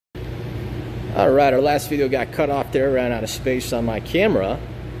Alright, our last video got cut off there, ran out of space on my camera.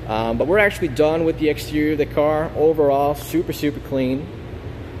 But we're actually done with the exterior of the car. Overall, super clean.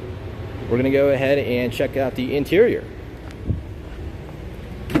 We're going to go ahead and check out the interior.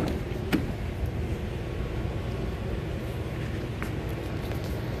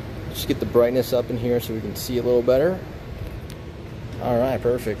 Just get the brightness up in here so we can see a little better. Alright,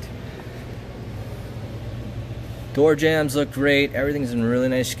 perfect. Door jambs look great. Everything's in really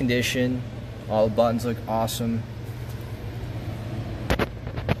nice condition. All the buttons look awesome.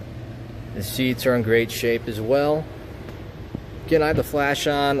 The seats are in great shape as well. Again, I have the flash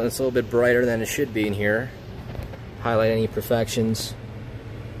on. It's a little bit brighter than it should be in here. Highlight any imperfections.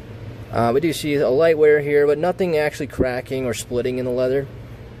 We do see a light wear here, but nothing actually cracking or splitting in the leather.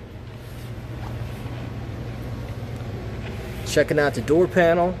 Checking out the door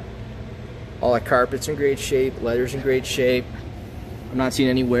panel. All the carpet's in great shape. Leather's in great shape. I'm not seeing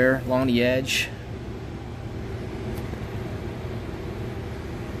any wear along the edge.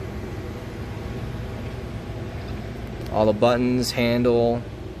 All the buttons, handle,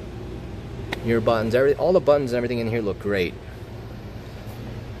 ear buttons, all the buttons and everything in here look great.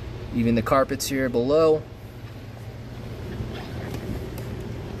 Even the carpets here below.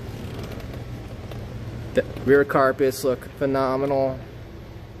 The rear carpets look phenomenal.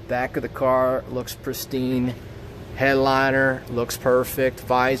 Back of the car looks pristine. Headliner looks perfect.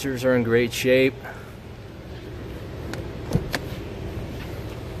 Visors are in great shape.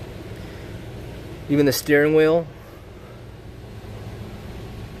 Even the steering wheel,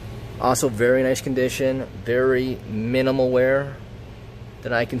 also very nice condition. Very minimal wear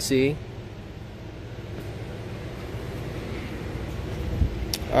that I can see.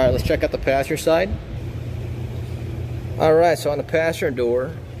 Alright, let's check out the passenger side. Alright, so on the passenger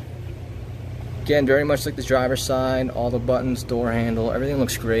door, again, very much like the driver's side. All the buttons, door handle, everything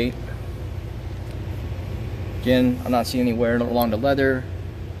looks great. Again, I'm not seeing any wear along the leather.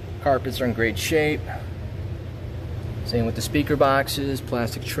 Carpets are in great shape. Same with the speaker boxes,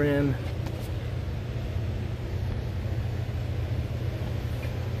 plastic trim.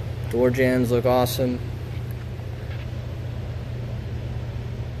 Door jambs look awesome.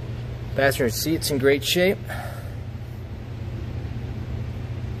 Passenger seats in great shape.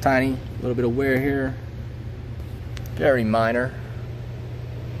 Tiny, little bit of wear here. Very minor.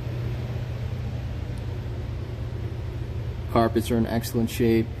 Carpets are in excellent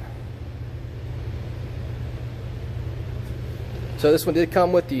shape. So this one did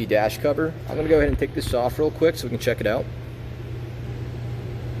come with the dash cover. I'm going to go ahead and take this off real quick so we can check it out.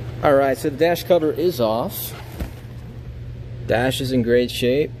 Alright, so the dash cover is off. Dash is in great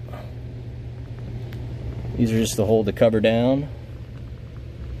shape. These are just to hold the cover down.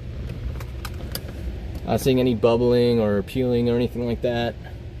 Not seeing any bubbling or peeling or anything like that.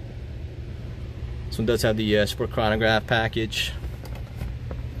 This one does have the sport chronograph package.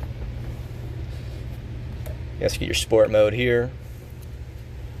 You guys get your sport mode here.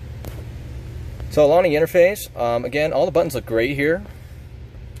 So along the interface, again, all the buttons look great here.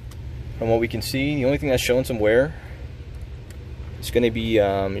 From what we can see, the only thing that's showing some wear is going to be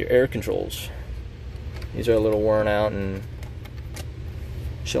your air controls. These are a little worn out and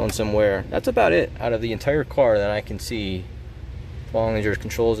showing some wear. That's about it out of the entire car that I can see. As long as your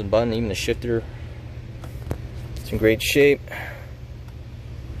controls and button, even the shifter, it's in great shape.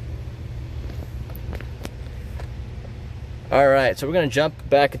 Alright, so we're going to jump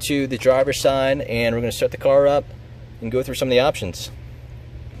back into the driver's side and we're going to start the car up and go through some of the options.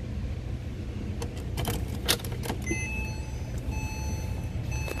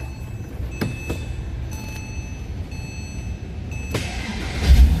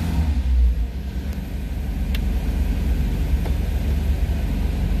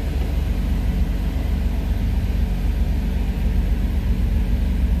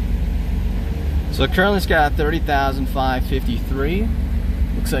 So currently it's got 30,553.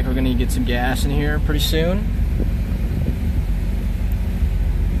 Looks like we're going to get some gas in here pretty soon.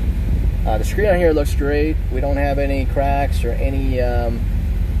 The screen on here looks great. We don't have any cracks or any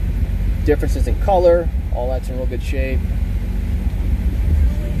differences in color. All that's in real good shape.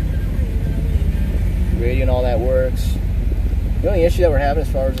 Radio and all that works. The only issue that we're having as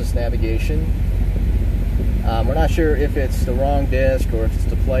far as this navigation, we're not sure if it's the wrong disc or if it's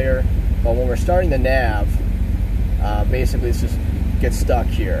the player. But when we're starting the nav, basically it just gets stuck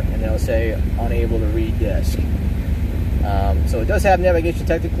here and it'll say unable to read disk. So it does have navigation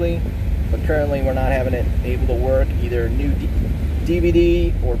technically, but currently we're not having it able to work. Either new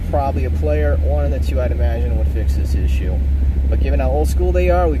DVD or probably a player. One of the two, I'd imagine, would fix this issue. But given how old school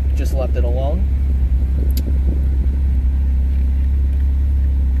they are, we just left it alone.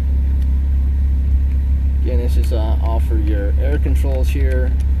 This is all for your air controls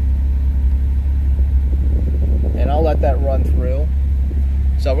here. And I'll let that run through.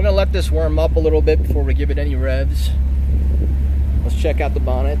 So we're going to let this warm up a little bit before we give it any revs. Let's check out the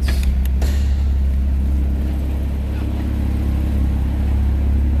bonnets.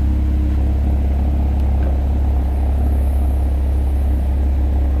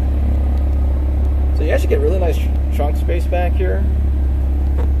 So you actually get really nice trunk space back here.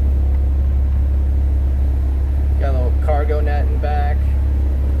 Got a little cargo net in back.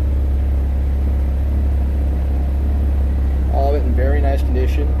 All of it in very nice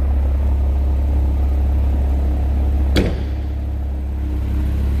condition.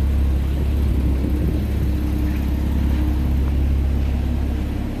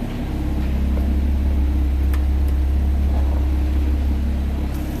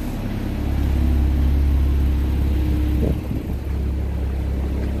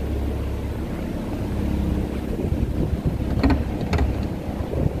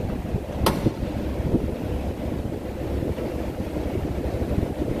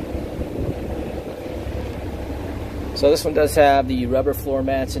 So this one does have the rubber floor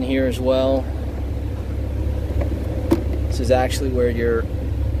mats in here as well. This is actually where your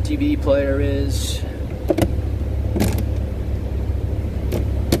TV player is.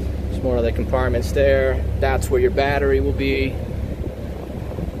 There's more of the compartments there. That's where your battery will be.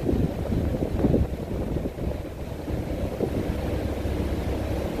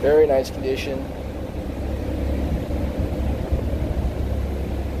 Very nice condition.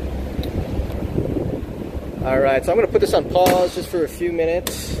 Alright, so I'm going to put this on pause just for a few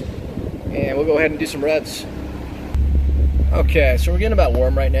minutes and we'll go ahead and do some revs. Okay, so we're getting about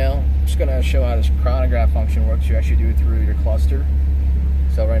warm right now. I'm just going to show how this chronograph function works. You actually do it through your cluster.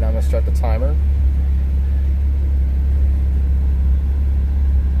 So right now I'm going to start the timer.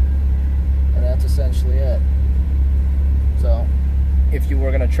 And that's essentially it. So if you were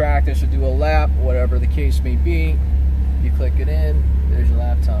going to track this or do a lap, whatever the case may be, you click it in, there's your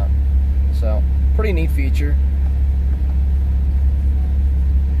lap time. So pretty neat feature.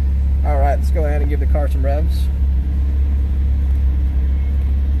 Alright, let's go ahead and give the car some revs.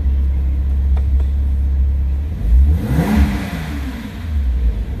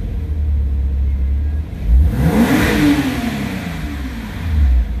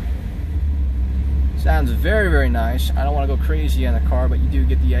 Sounds very, very nice. I don't want to go crazy on the car, but you do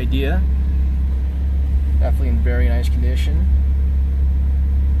get the idea. Definitely in very nice condition.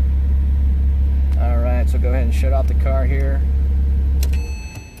 Alright, so go ahead and shut off the car here.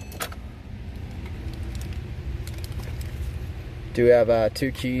 Do have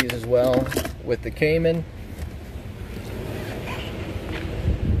 2 keys as well with the Cayman.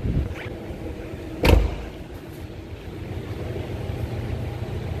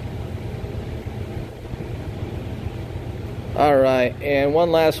 Alright, and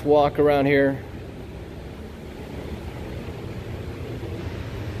one last walk around here.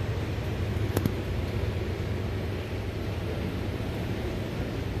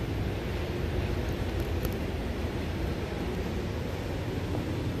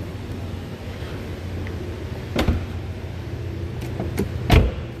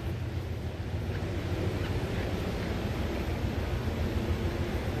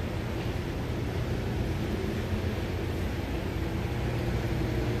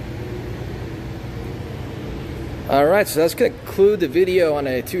 Alright, so that's going to conclude the video on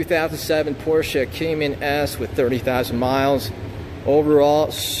a 2007 Porsche Cayman S with 30,000 miles. Overall,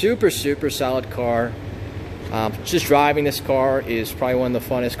 super solid car. Just driving this car is probably one of the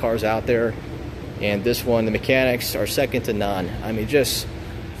funnest cars out there. And this one, the mechanics are second to none. I mean, just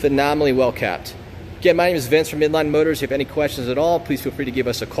phenomenally well kept. Again, my name is Vince from Midline Motors. If you have any questions at all, please feel free to give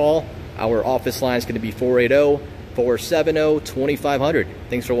us a call. Our office line is going to be 480-470-2500.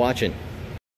 Thanks for watching.